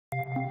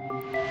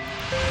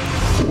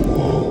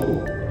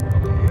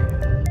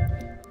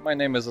My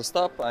name is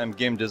Ostap, I'm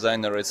game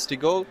designer at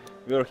Stile.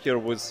 We are here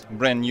with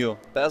brand new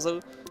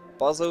puzzle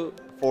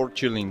for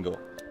Chillingo.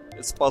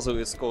 This puzzle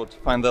is called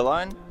Find the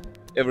Line.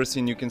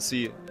 Everything you can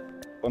see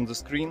on the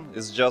screen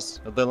is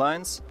just the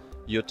lines.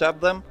 You tap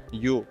them,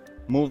 you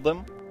move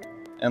them,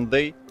 and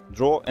they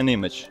draw an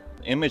image.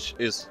 The image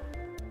is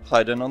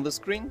hidden on the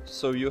screen,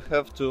 so you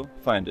have to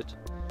find it.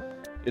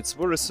 It's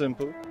very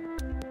simple.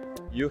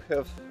 You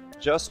have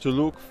just to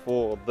look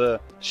for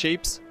the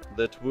shapes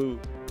that will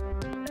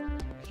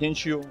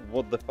hint you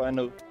what the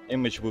final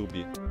image will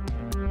be.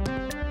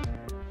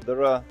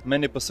 There are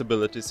many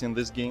possibilities in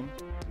this game.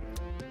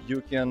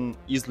 You can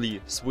easily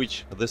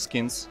switch the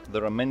skins.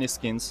 There are many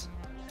skins.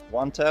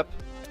 One tap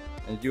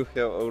and you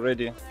have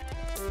already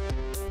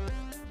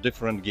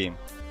different game.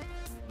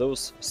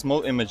 Those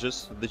small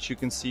images that you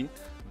can see,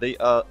 they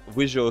are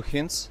visual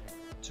hints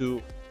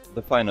to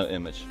the final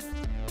image.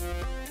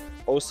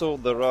 Also,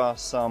 there are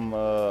some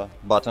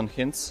button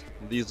hints.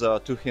 These are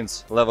two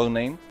hints: level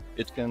name,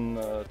 it can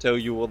tell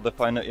you what the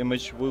final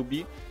image will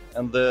be,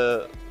 and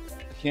the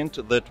hint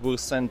that will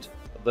send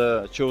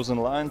the chosen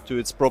line to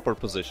its proper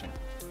position.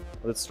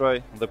 Let's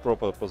try the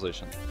proper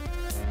position.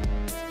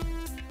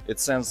 It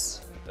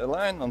sends a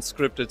line on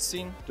scripted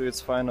scene to its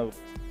final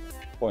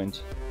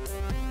point.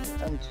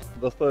 And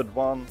the third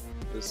one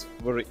is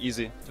very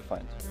easy to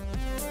find.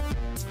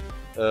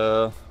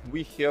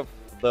 We have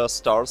the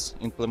stars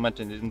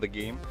implemented in the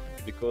game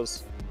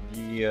because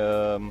the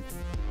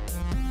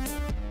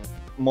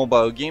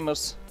mobile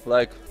gamers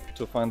like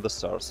to find the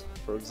stars.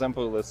 For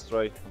example, let's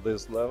try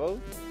this level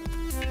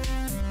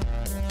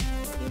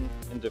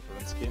in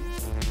different skin.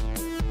 Let's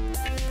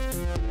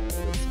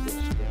switch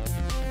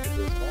to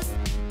this one.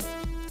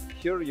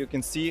 Here you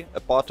can see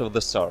a part of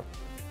the star.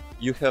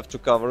 You have to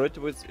cover it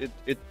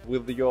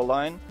with your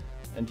line,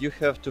 and you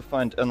have to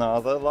find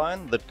another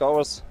line that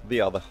covers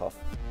the other half.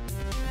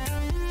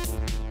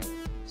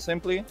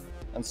 Simply,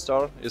 and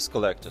star is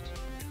collected.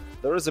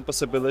 There is a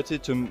possibility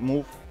to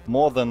move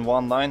more than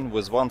one line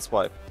with one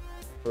swipe.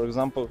 For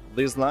example,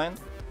 this line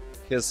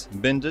has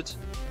bended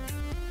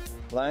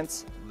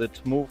lines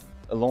that move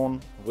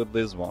along with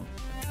this one.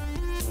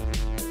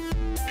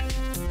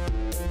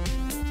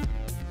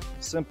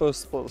 Simple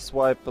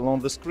swipe along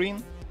the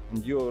screen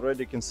and you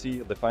already can see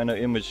the final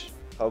image,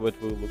 how it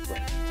will look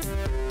like.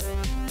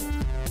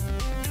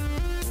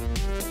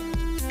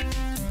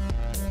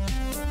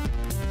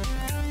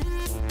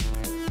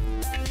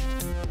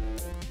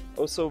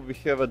 Also, we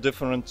have a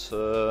different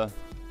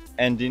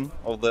ending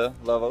of the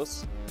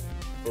levels.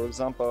 For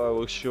example, I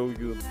will show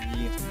you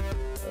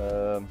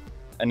the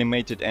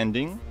animated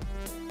ending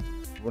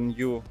when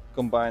you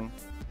combine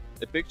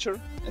a picture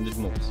and it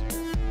moves.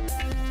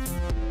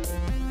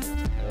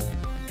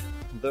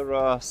 There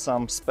are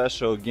some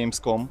special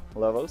Gamescom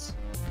levels,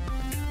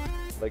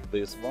 like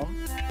this one.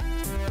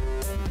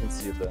 You can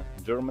see the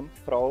German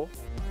Frau,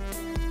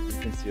 you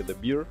can see the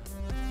beer,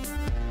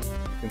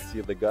 you can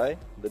see the guy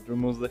that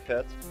removes the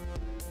hat,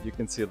 you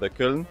can see the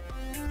Köln,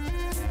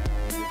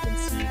 you can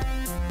see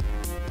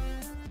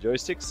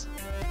joysticks,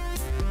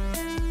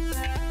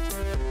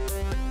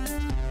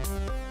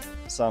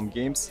 some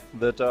games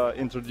that are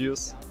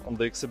introduced on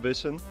the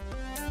exhibition,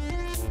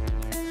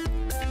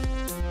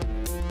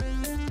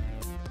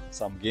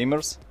 some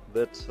gamers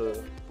that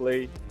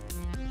play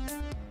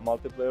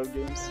multiplayer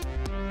games,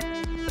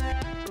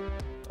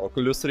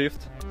 Oculus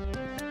Rift,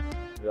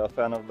 we are a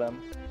fan of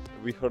them.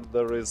 We heard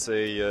there is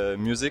a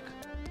music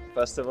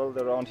festival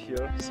around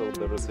here, so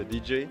there is a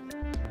DJ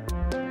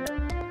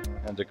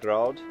and a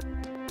crowd,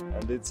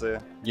 and it's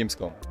a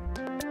Gamescom.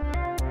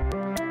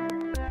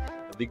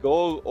 The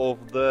goal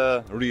of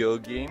the real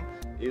game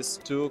is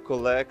to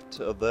collect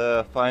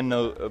the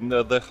final,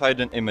 the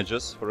hidden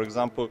images. For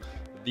example,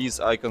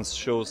 these icons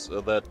shows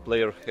that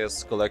player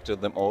has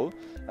collected them all,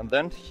 and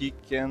then he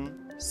can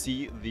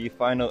see the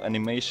final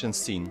animation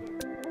scene.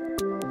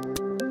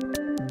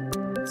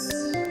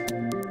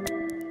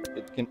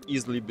 It can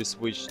easily be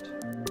switched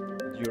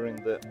during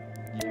the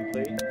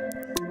gameplay.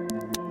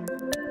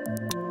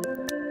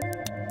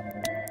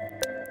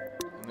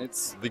 And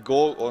it's the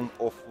goal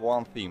of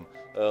one theme.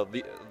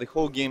 The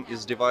whole game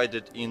is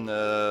divided in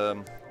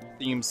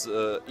themes,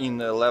 in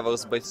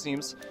levels by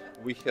themes.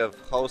 We have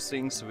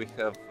housings, we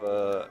have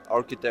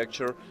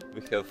architecture,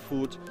 we have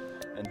food,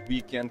 and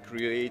we can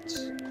create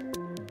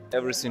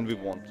everything we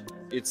want.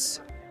 It's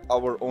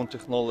our own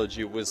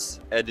technology with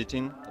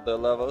editing the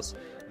levels.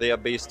 They are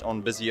based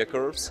on Bezier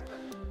curves.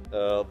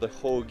 The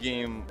whole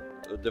game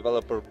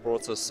developer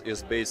process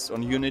is based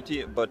on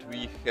Unity, but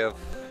we have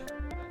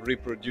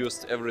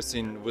reproduced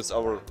everything with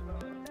our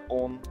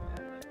own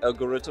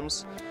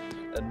algorithms.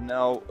 And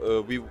now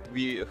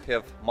we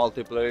have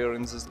multiplayer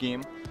in this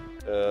game.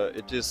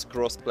 It is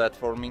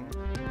cross-platforming.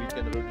 We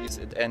can release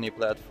it any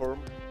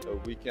platform.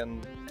 We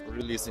can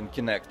release in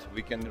Kinect.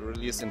 We can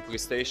release in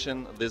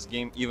PlayStation. This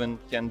game even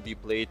can be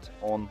played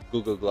on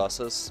Google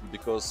Glasses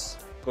because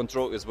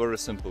control is very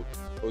simple.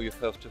 All you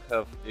have to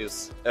have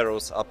is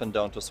arrows up and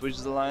down to switch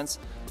the lines,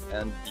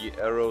 and the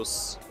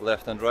arrows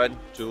left and right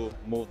to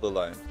move the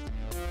line.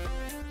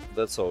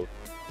 That's all.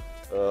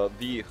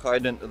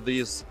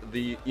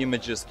 The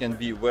images can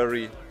be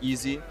very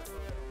easy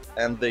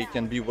and they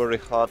can be very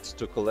hard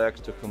to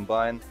collect, to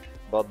combine,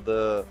 but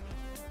the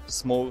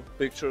small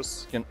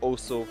pictures can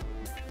also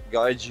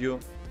guide you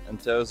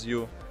and tells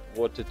you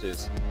what it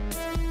is.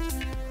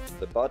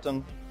 The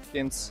button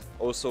hints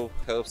also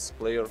helps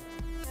player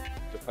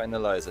to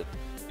finalize it.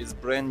 It's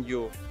brand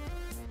new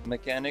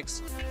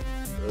mechanics.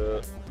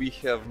 We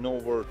have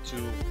nowhere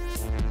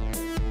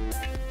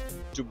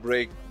to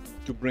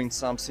bring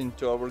something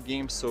to our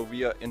game, so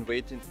we are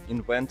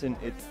inventing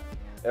it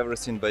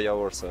everything by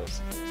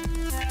ourselves.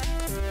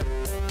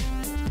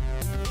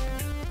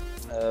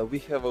 We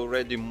have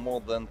already more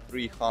than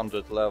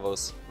 300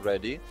 levels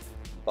ready,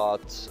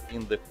 but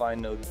in the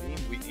final game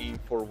we aim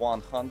for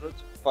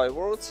 105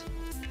 worlds,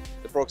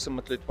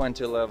 approximately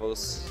 20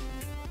 levels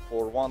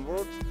for one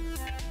world.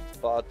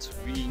 But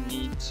we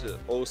need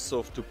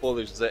also to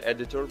polish the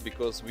editor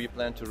because we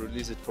plan to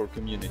release it for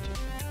community.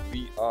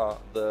 We are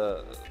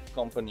the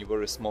company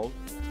very small,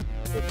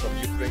 we're from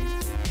Ukraine,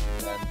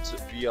 and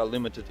we are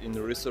limited in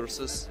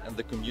resources, and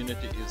the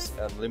community is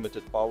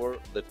unlimited power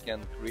that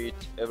can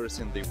create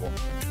everything they want.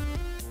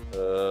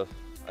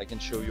 I can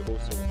show you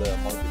also the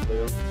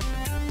multiplayer.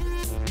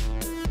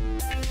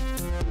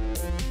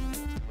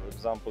 For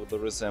example,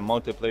 there is a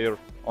multiplayer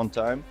on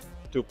time,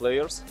 2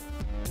 players.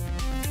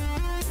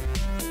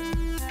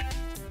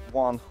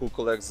 One who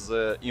collects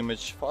the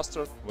image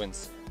faster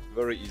wins.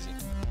 Very easy,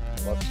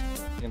 but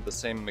in the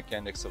same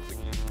mechanics of the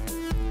game.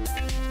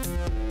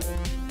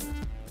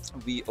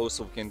 We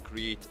also can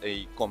create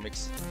a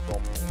comics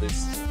from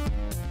this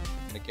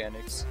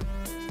mechanics.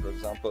 For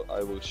example,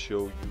 I will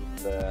show you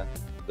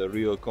the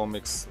real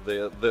comics,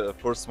 the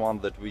first one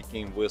that we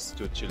came with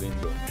to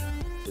Chillingo.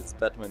 It's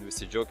Batman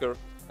with a Joker.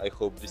 I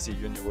hope DC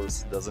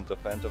Universe doesn't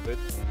offend of it.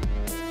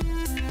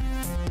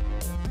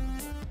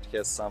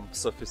 Has some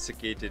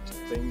sophisticated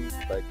thing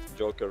like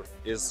Joker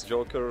is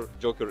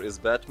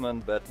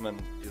Batman,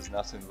 Batman is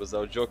nothing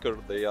without Joker,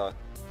 they are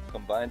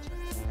combined,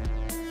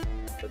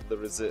 but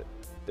there is a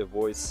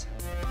voice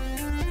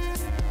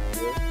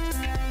here.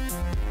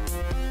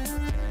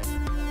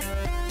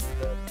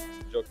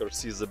 Joker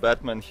sees the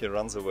Batman, he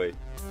runs away.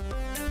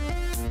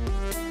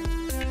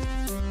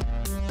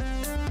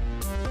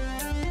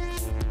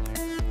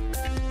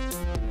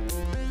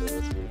 There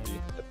will be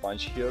a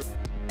punch here.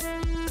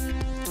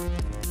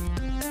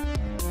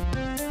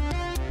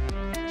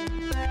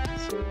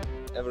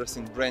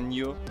 Everything brand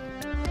new.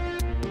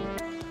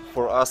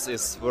 For us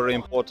it's very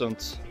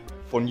important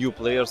for new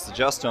players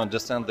just to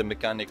understand the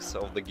mechanics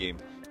of the game.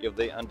 If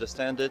they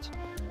understand it,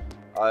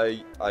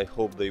 I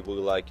hope they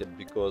will like it,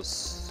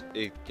 because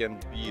it can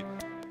be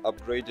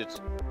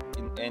upgraded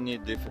in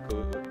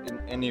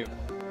any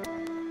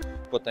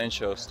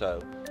potential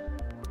style.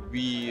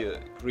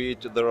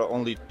 There are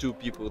only 2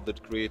 people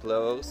that create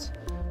levels.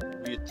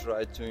 We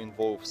try to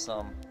involve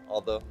some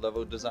other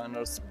level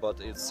designers, but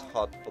it's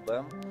hard for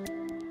them.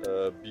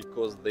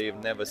 Because they've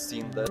never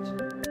seen that,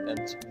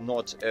 and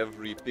not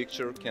every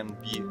picture can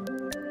be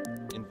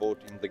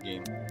involved in the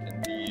game,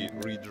 can be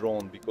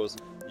redrawn, because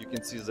you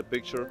can see the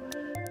picture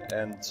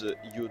and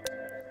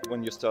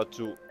when you start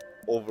to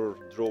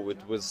overdraw it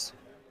with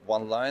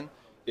one line,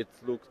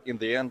 in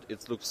the end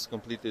it looks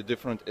completely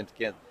different and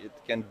it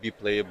can't be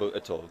playable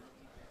at all.